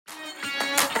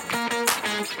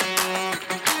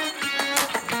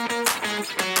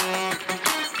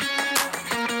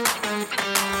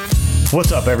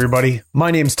What's up, everybody?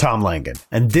 My name's Tom Langan,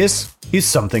 and this is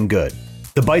Something Good,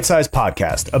 the bite-sized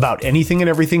podcast about anything and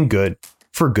everything good,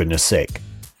 for goodness sake.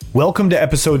 Welcome to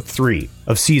episode 3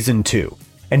 of season 2,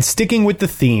 and sticking with the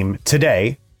theme,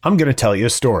 today, I'm going to tell you a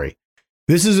story.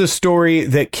 This is a story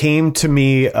that came to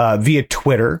me via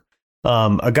Twitter.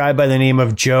 A guy by the name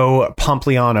of Joe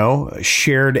Pompliano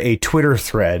shared a Twitter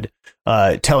thread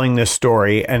telling this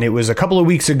story, and it was a couple of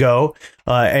weeks ago,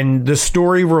 and the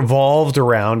story revolved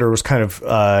around, or was kind of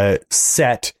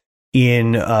set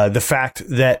in the fact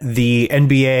that the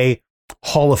NBA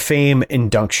Hall of Fame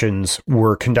inductions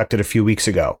were conducted a few weeks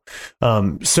ago.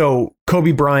 So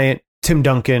Kobe Bryant, Tim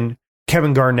Duncan,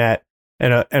 Kevin Garnett,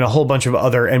 and a whole bunch of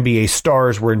other NBA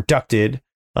stars were inducted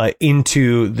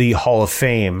into the Hall of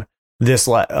Fame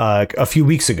a few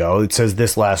weeks ago. It says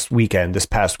this past weekend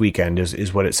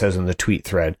is what it says in the tweet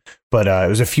thread, but it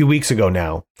was a few weeks ago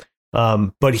now.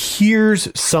 But here's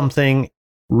something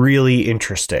really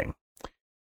interesting.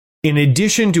 In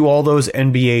addition to all those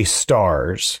NBA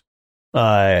stars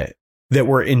that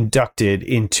were inducted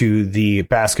into the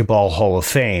Basketball Hall of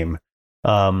Fame,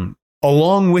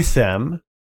 along with them,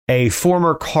 a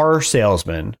former car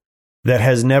salesman that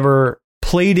has never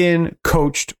played in,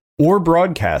 coached, or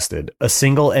broadcasted a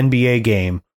single NBA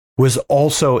game was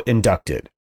also inducted.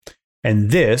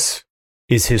 And this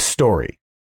is his story.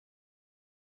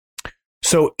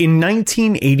 So in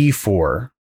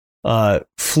 1984,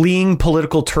 fleeing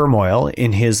political turmoil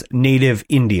in his native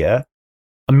India,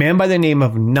 a man by the name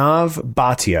of Nav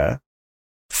Bhatia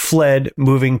fled,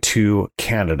 moving to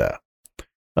Canada.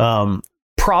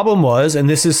 Problem was, and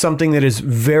this is something that is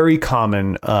very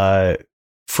common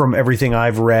from everything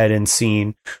I've read and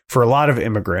seen for a lot of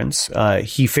immigrants,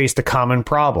 he faced a common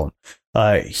problem.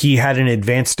 He had an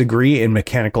advanced degree in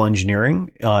mechanical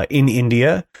engineering in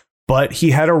India, but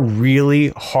he had a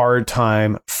really hard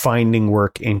time finding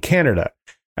work in Canada.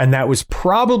 And that was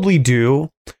probably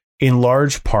due in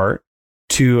large part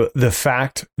to the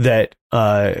fact that,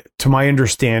 to my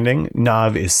understanding,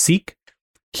 Nav is Sikh.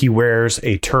 He wears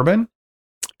a turban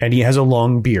and he has a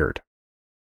long beard.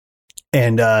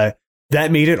 And that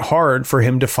made it hard for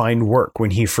him to find work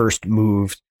when he first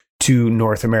moved to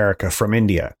North America from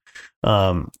India.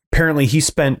 Apparently, he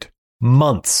spent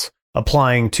months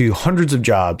applying to hundreds of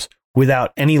jobs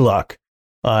without any luck.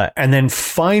 And then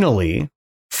finally,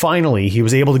 he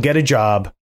was able to get a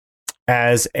job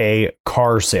as a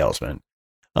car salesman.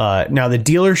 Now, the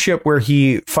dealership where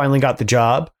he finally got the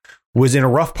job was in a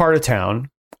rough part of town.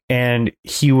 And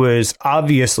he was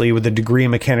obviously, with a degree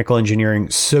in mechanical engineering,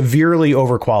 severely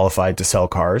overqualified to sell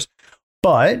cars.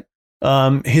 But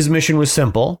his mission was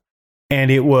simple,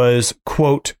 and it was,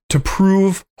 quote, to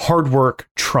prove hard work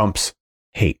trumps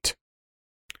hate.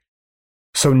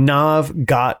 So Nav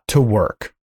got to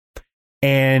work,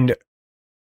 and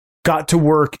got to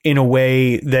work in a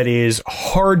way that is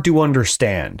hard to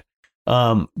understand.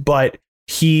 But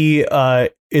he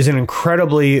is an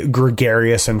incredibly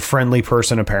gregarious and friendly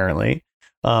person, apparently.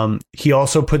 He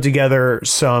also put together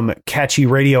some catchy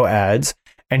radio ads,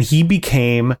 and he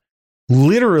became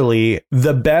literally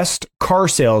the best car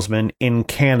salesman in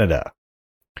Canada.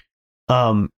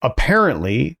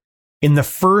 Apparently, in the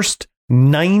first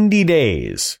 90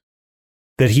 days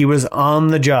that he was on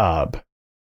the job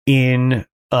at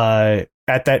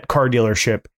that car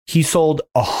dealership, he sold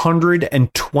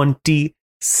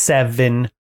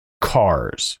 127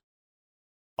 cars.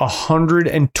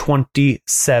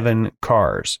 127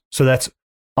 cars. So that's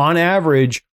on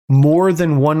average more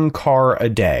than one car a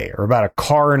day, or about a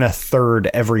car and a third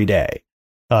every day.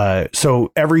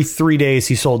 So every 3 days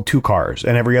he sold 2 cars,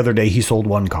 and every other day he sold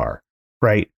 1 car.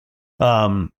 Right.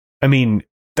 I mean,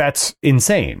 that's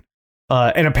insane.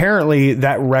 And apparently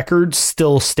that record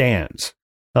still stands.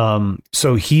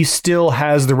 So he still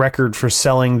has the record for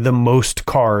selling the most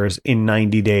cars in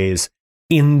 90 days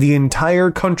in the entire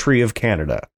country of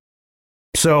Canada.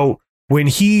 So when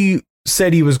he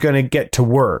said he was going to get to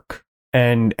work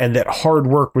and that hard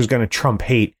work was going to trump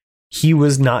hate, he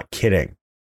was not kidding.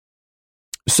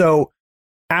 So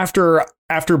after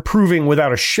proving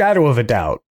without a shadow of a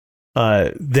doubt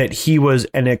that he was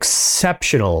an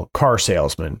exceptional car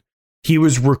salesman, he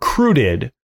was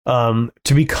recruited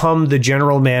to become the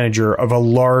general manager of a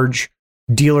large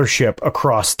dealership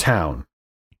across town.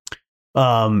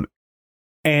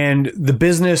 And the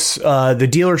business, the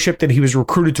dealership that he was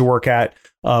recruited to work at,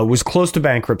 was close to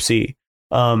bankruptcy.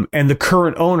 And the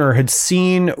current owner had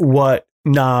seen what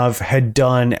Nav had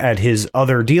done at his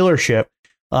other dealership,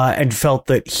 and felt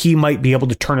that he might be able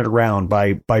to turn it around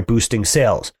by boosting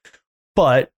sales.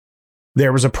 But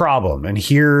there was a problem. And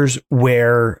here's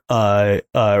where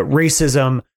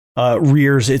racism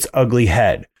rears its ugly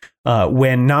head.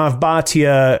 When Nav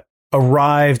Bhatia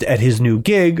arrived at his new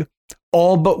gig,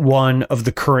 all but one of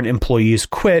the current employees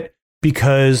quit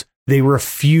because they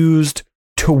refused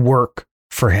to work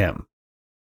for him.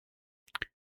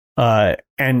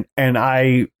 And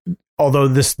I, although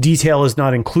this detail is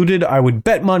not included, I would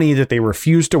bet money that they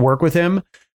refused to work with him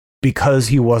because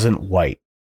he wasn't white.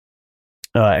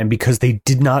 And because they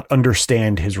did not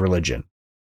understand his religion.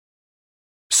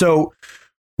 So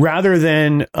rather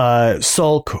than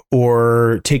sulk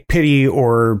or take pity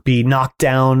or be knocked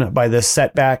down by this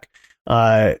setback,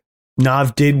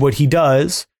 Nav did what he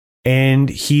does, and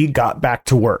he got back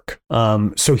to work.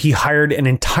 So he hired an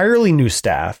entirely new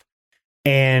staff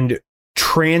and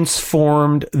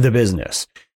transformed the business.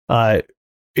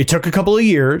 It took a couple of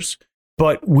years,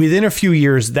 but within a few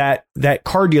years, that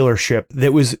car dealership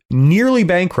that was nearly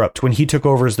bankrupt when he took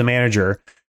over as the manager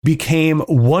became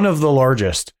one of the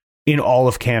largest in all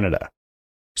of Canada.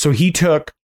 So he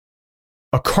took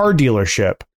a car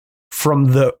dealership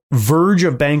from the verge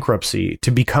of bankruptcy to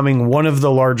becoming one of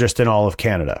the largest in all of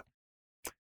Canada.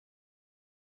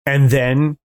 And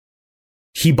then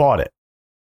he bought it.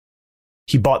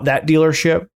 He bought that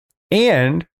dealership,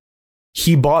 and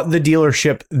he bought the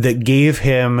dealership that gave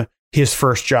him his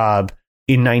first job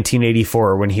in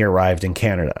 1984 when he arrived in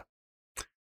Canada.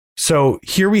 So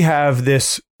here we have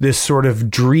this sort of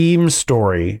dream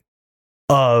story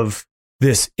of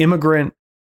this immigrant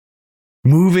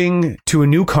moving to a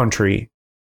new country,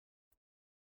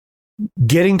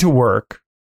 getting to work,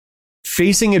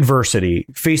 facing adversity,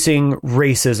 facing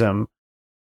racism,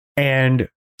 and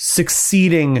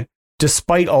succeeding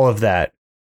despite all of that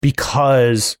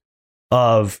because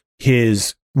of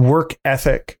his work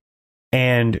ethic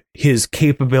and his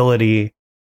capability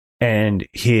and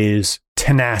his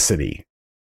tenacity,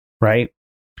 right?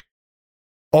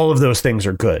 All of those things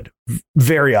are good,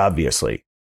 very obviously.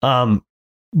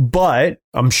 But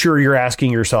I'm sure you're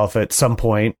asking yourself at some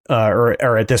point,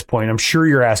 or at this point, I'm sure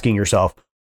you're asking yourself,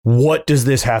 what does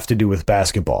this have to do with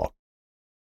basketball?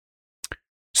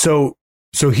 So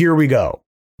here we go,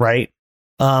 right?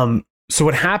 So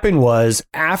what happened was,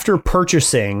 after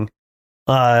purchasing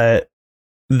those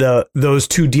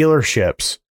two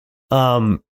dealerships,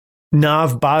 Nav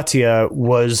Bhatia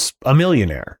was a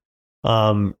millionaire.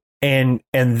 And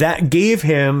that gave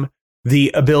him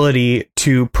the ability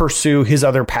to pursue his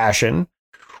other passion,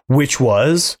 which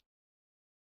was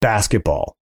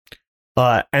basketball.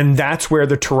 And that's where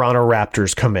the Toronto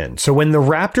Raptors come in. So when the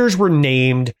Raptors were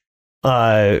named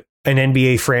an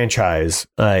NBA franchise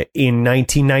in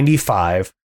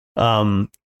 1995, Nav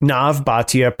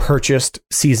Bhatia purchased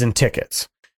season tickets.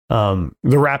 The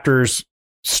Raptors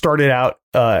started out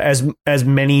as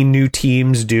many new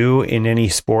teams do in any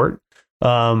sport,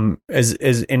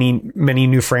 as many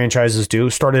new franchises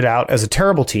do. Started out as a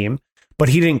terrible team, but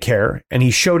he didn't care, and he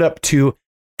showed up to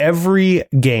every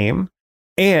game,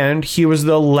 and he was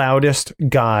the loudest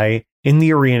guy in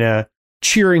the arena,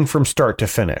 cheering from start to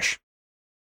finish.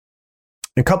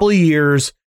 A couple of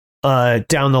years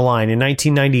down the line, in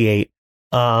 1998,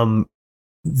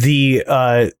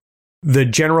 the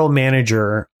general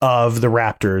manager of the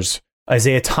Raptors,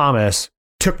 Isaiah Thomas,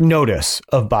 took notice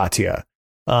of Bhatia.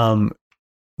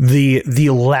 The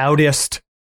loudest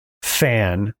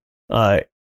fan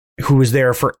who was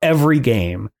there for every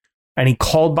game, and he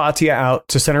called Bhatia out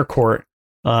to center court,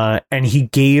 and he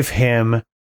gave him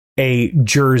a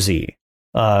jersey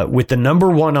with the number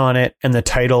 1 on it and the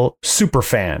title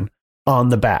Superfan on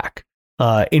the back,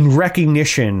 in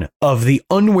recognition of the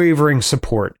unwavering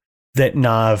support that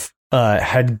Nav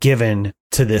had given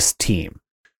to this team.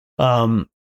 So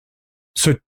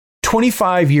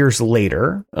 25 years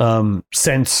later,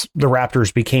 since the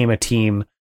Raptors became a team,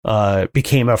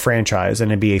 became a franchise, an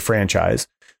NBA franchise,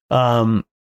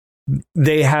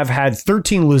 they have had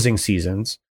 13 losing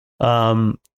seasons.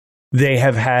 They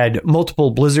have had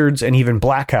multiple blizzards and even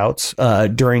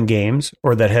blackouts during games,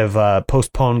 or that have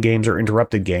postponed games or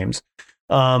interrupted games.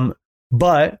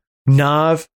 But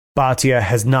Nav Bhatia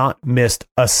has not missed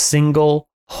a single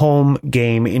home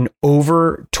game in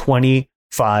over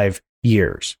 25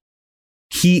 years.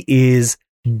 He is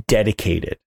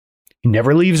dedicated. He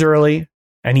never leaves early,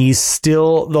 and he's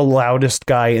still the loudest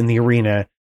guy in the arena,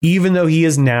 even though he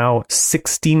is now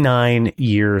 69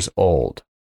 years old.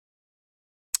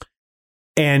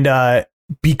 And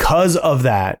because of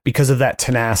that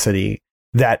tenacity,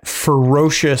 that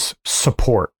ferocious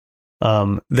support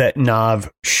that Nav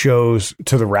shows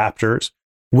to the Raptors,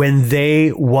 when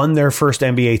they won their first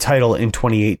NBA title in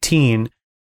 2018,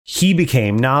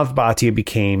 Nav Bhatia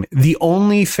became the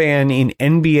only fan in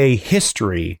NBA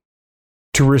history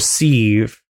to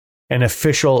receive an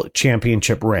official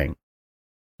championship ring.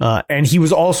 And he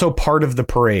was also part of the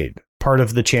parade, part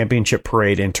of the championship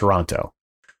parade in Toronto.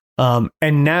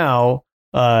 And now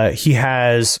he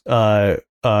has quite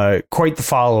the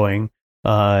following,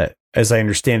 as I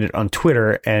understand it, on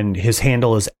Twitter, and his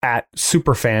handle is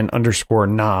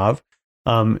 @superfan_Nav.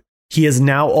 He is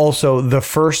now also the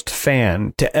first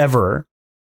fan to ever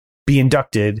be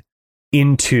inducted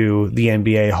into the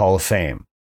NBA Hall of Fame.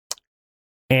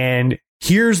 And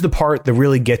here's the part that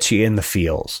really gets you in the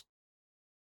feels.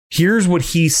 Here's what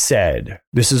he said.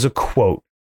 This is a quote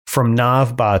from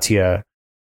Nav Bhatia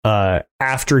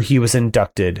after he was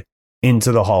inducted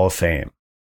into the Hall of Fame.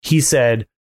 He said,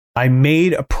 "I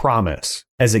made a promise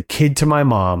as a kid to my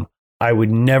mom I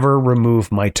would never remove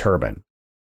my turban.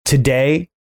 Today,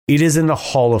 it is in the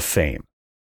Hall of Fame.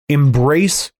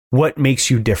 Embrace what makes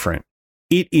you different.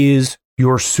 It is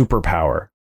your superpower.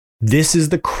 This is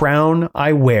the crown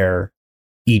I wear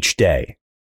each day.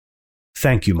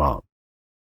 Thank you, Mom."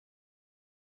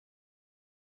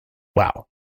 Wow.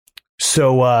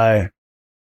 So if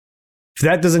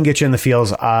that doesn't get you in the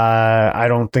feels, I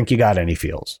don't think you got any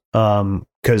feels.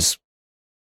 Because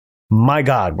my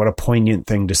God, what a poignant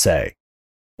thing to say.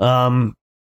 And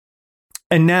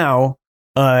now,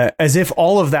 as if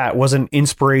all of that wasn't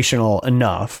inspirational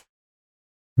enough,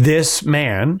 this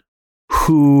man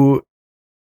who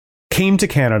came to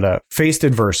Canada, faced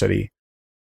adversity,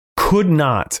 could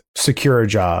not secure a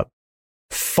job,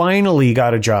 finally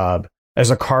got a job as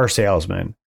a car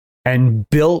salesman, and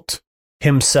built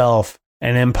himself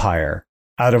an empire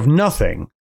out of nothing,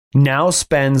 now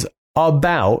spends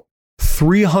about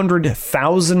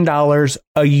 $300,000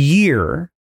 a year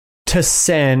to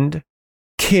send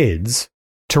kids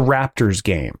to Raptors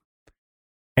game.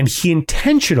 And he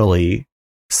intentionally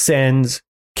sends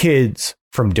kids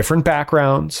from different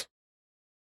backgrounds,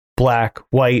 black,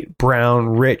 white, brown,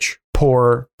 rich,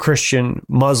 poor, Christian,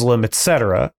 Muslim,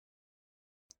 etc.,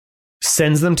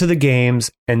 sends them to the games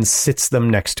and sits them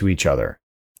next to each other.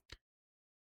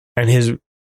 And his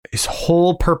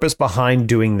whole purpose behind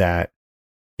doing that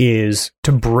is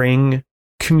to bring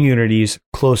communities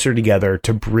closer together,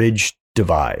 to bridge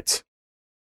divides.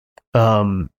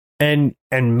 And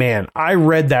man, I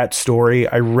read that story.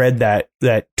 I read that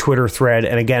Twitter thread.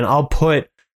 And again, I'll put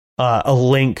a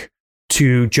link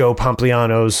to Joe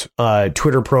Pompliano's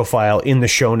Twitter profile in the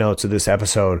show notes of this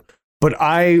episode. But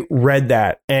I read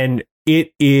that, and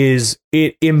it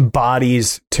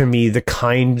embodies to me the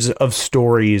kinds of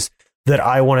stories that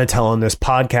I want to tell on this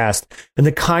podcast, and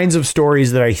the kinds of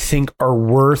stories that I think are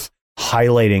worth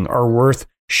highlighting, are worth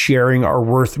sharing, are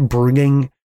worth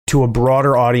bringing to a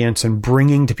broader audience and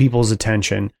bringing to people's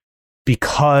attention,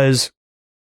 because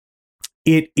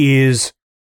it is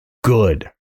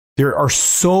good. There are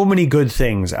so many good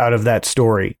things out of that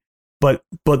story, but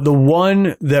the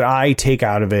one that I take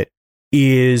out of it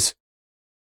is,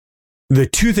 the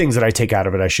two things that I take out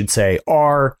of it, I should say,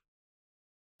 are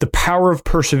the power of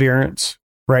perseverance,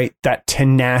 right? That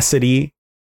tenacity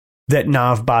that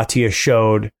Nav Bhatia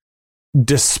showed,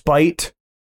 despite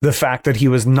the fact that he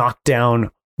was knocked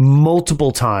down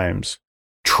multiple times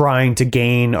trying to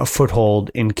gain a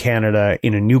foothold in Canada,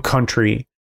 in a new country.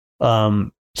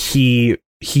 He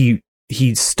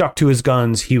stuck to his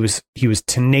guns. He was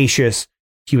tenacious.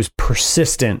 He was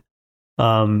persistent,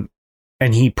 and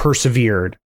he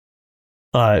persevered.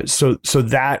 So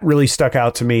that really stuck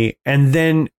out to me. And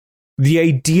then the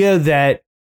idea that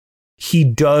he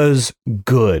does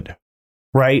good,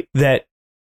 right? That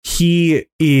he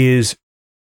is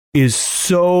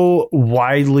so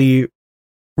widely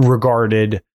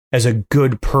regarded as a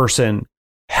good person,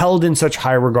 held in such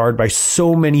high regard by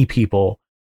so many people,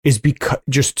 is because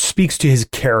just speaks to his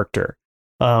character.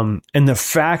 And the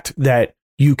fact that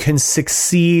you can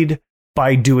succeed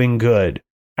by doing good,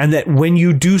 and that when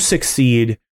you do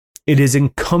succeed, it is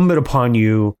incumbent upon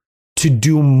you to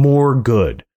do more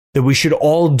good, that we should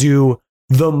all do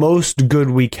the most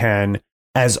good we can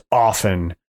as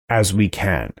often as we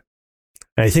can.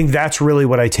 And I think that's really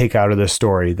what I take out of this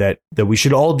story, that we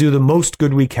should all do the most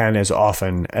good we can as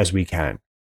often as we can.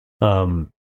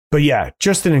 But yeah,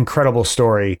 just an incredible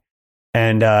story.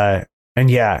 And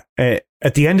yeah,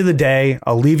 at the end of the day,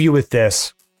 I'll leave you with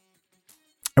this.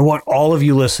 I want all of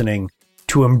you listening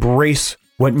to embrace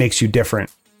what makes you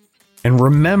different, and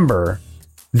remember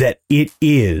that it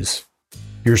is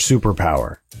your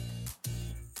superpower.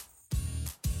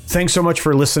 Thanks so much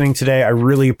for listening today. I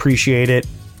really appreciate it.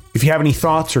 If you have any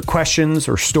thoughts or questions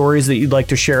or stories that you'd like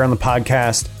to share on the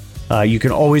podcast, You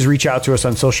can always reach out to us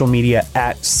on social media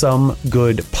at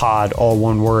somegoodpod, all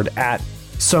one word, at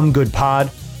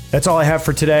somegoodpod. That's all I have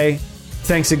for today.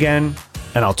 Thanks again,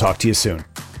 and I'll talk to you soon.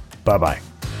 Bye-bye.